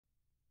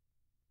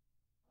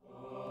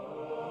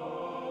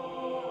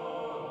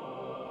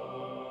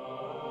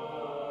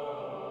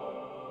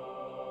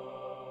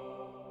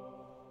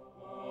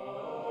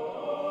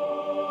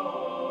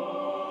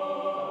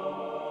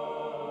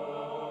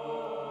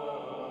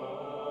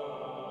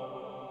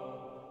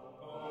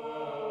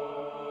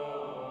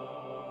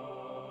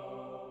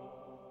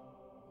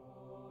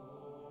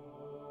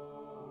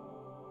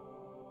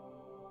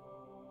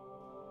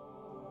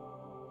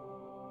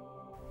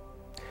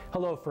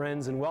Hello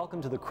friends, and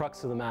welcome to the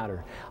Crux of the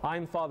Matter.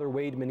 I'm Father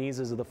Wade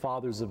Menezes of the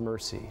Fathers of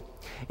Mercy.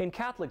 In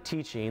Catholic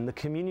teaching, the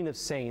communion of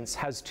saints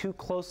has two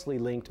closely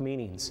linked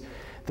meanings: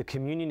 the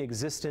communion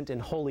existent in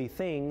holy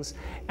things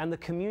and the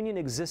communion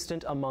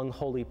existent among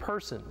holy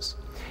persons.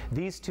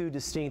 These two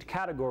distinct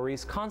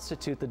categories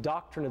constitute the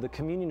doctrine of the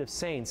communion of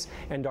saints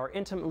and are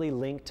intimately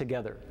linked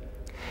together.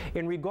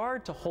 In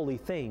regard to holy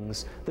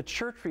things, the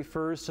Church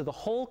refers to the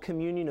whole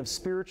communion of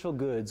spiritual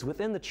goods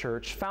within the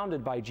Church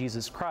founded by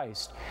Jesus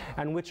Christ,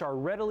 and which are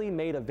readily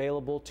made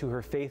available to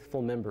her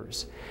faithful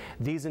members.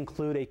 These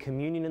include a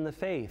communion in the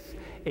faith,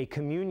 a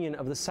communion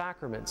of the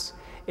sacraments,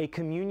 a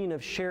communion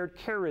of shared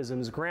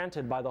charisms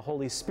granted by the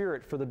Holy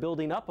Spirit for the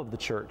building up of the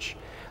Church,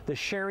 the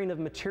sharing of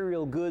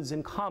material goods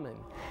in common,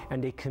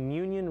 and a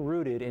communion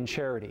rooted in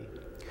charity.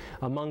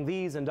 Among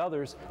these and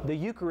others, the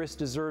Eucharist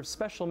deserves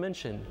special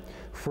mention,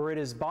 for it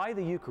is by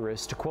the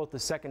Eucharist, to quote the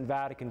Second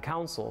Vatican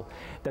Council,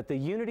 that the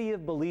unity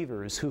of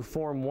believers who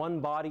form one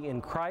body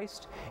in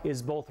Christ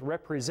is both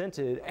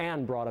represented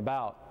and brought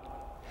about.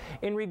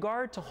 In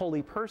regard to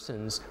holy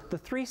persons, the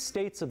three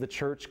states of the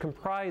Church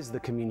comprise the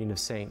communion of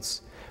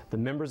saints: the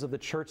members of the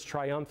Church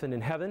triumphant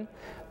in heaven,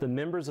 the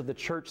members of the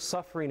Church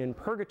suffering in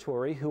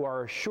purgatory who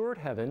are assured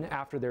heaven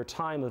after their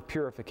time of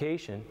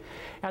purification,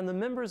 and the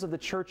members of the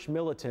Church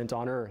militant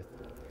on earth.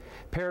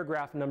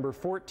 Paragraph number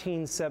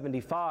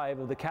 1475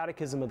 of the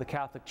Catechism of the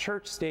Catholic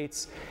Church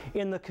states,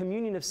 "In the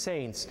communion of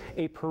saints,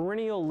 a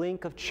perennial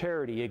link of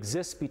charity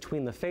exists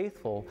between the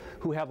faithful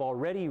who have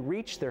already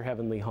reached their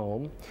heavenly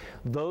home,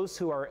 those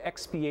who are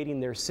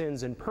expiating their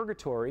sins in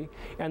purgatory,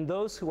 and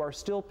those who are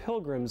still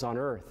pilgrims on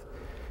earth."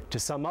 To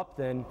sum up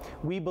then,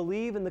 we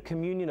believe in the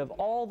communion of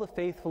all the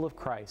faithful of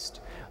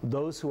Christ,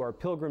 those who are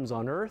pilgrims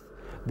on earth,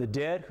 the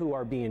dead who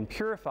are being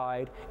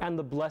purified, and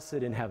the blessed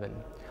in heaven,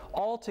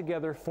 all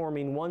together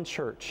forming one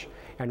Church,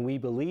 and we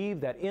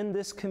believe that in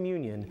this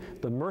communion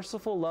the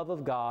merciful love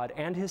of God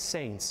and His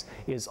saints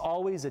is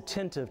always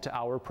attentive to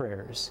our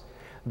prayers.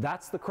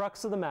 That's the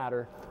crux of the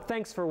matter.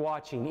 Thanks for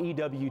watching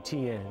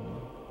EWTN.